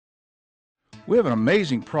We have an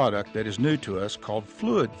amazing product that is new to us called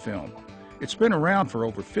Fluid Film. It's been around for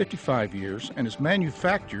over 55 years and is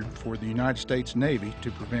manufactured for the United States Navy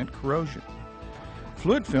to prevent corrosion.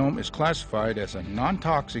 Fluid Film is classified as a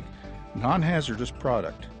non-toxic, non-hazardous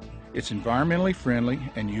product. It's environmentally friendly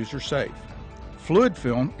and user-safe. Fluid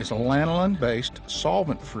Film is a lanolin-based,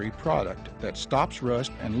 solvent-free product that stops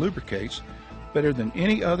rust and lubricates better than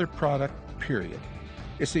any other product, period.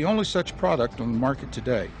 It's the only such product on the market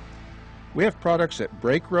today. We have products that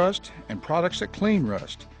break rust and products that clean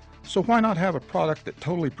rust, so why not have a product that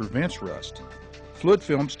totally prevents rust? Fluid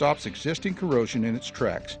Film stops existing corrosion in its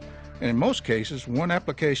tracks, and in most cases, one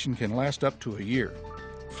application can last up to a year.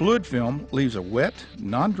 Fluid Film leaves a wet,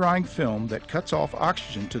 non-drying film that cuts off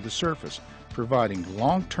oxygen to the surface, providing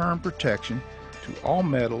long-term protection to all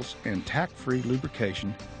metals and tack-free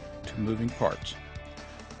lubrication to moving parts.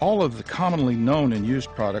 All of the commonly known and used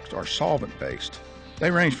products are solvent-based. They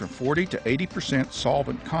range from 40 to 80%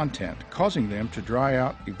 solvent content, causing them to dry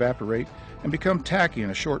out, evaporate, and become tacky in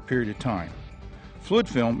a short period of time. Fluid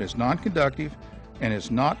Film is non-conductive and is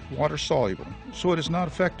not water-soluble, so it is not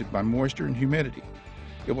affected by moisture and humidity.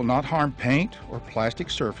 It will not harm paint or plastic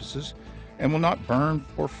surfaces and will not burn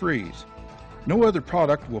or freeze. No other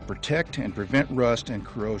product will protect and prevent rust and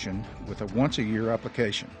corrosion with a once-a-year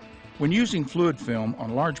application. When using Fluid Film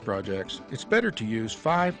on large projects, it's better to use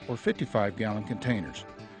 5 or 55-gallon containers.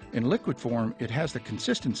 In liquid form, it has the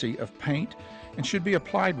consistency of paint and should be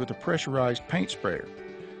applied with a pressurized paint sprayer.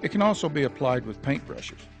 It can also be applied with paint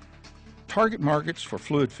brushes. Target markets for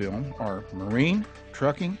Fluid Film are marine,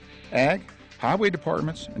 trucking, ag, highway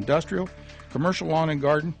departments, industrial, commercial lawn and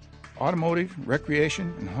garden, automotive,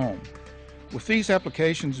 recreation, and home. With these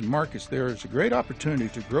applications and markets, there is a great opportunity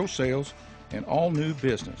to grow sales and all new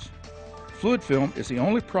business. Fluid Film is the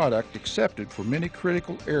only product accepted for many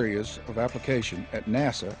critical areas of application at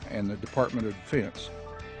NASA and the Department of Defense.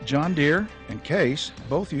 John Deere and Case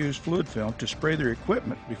both use Fluid Film to spray their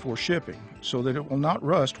equipment before shipping so that it will not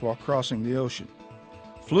rust while crossing the ocean.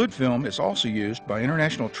 Fluid Film is also used by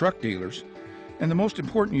international truck dealers and the most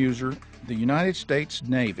important user, the United States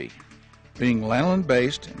Navy. Being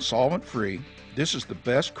lanolin-based and solvent-free, this is the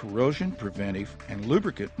best corrosion preventive and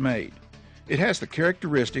lubricant made. It has the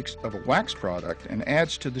characteristics of a wax product and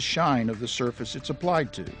adds to the shine of the surface it's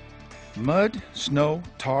applied to. Mud, snow,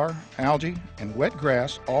 tar, algae, and wet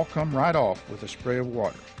grass all come right off with a spray of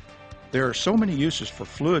water. There are so many uses for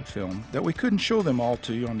Fluid Film that we couldn't show them all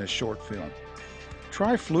to you on this short film.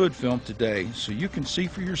 Try Fluid Film today so you can see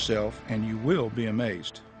for yourself and you will be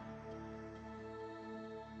amazed.